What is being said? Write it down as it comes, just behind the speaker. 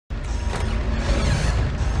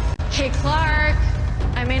Hey, Clark.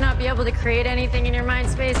 I may not be able to create anything in your mind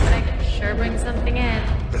space, but I can sure bring something in.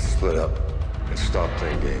 Let's split up and stop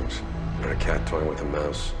playing games. You're a cat toying with a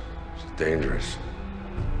mouse. It's dangerous.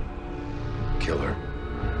 Kill her.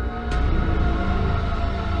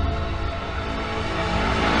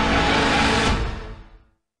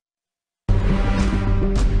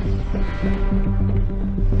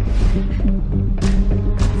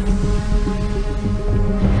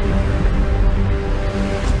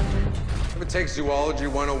 Ever take Zoology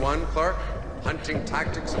 101, Clark? Hunting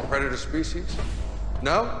tactics of predator species?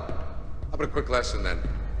 No? How about a quick lesson then?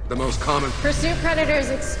 The most common... Pursuit predators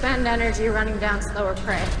expend energy running down slower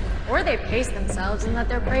prey. Or they pace themselves and let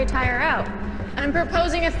their prey tire out. I'm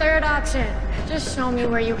proposing a third option. Just show me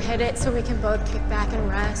where you hit it so we can both kick back and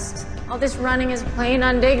rest. All this running is plain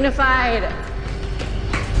undignified.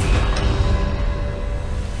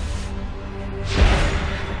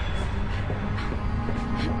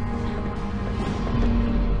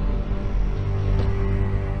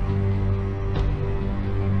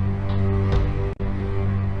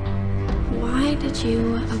 Why did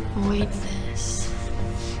you avoid this?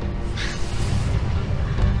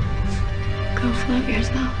 Go float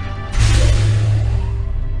yourself.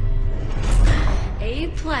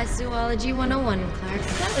 A+ Zoology 101, Clark.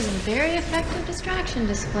 That was a very effective distraction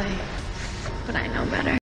display. But I know better.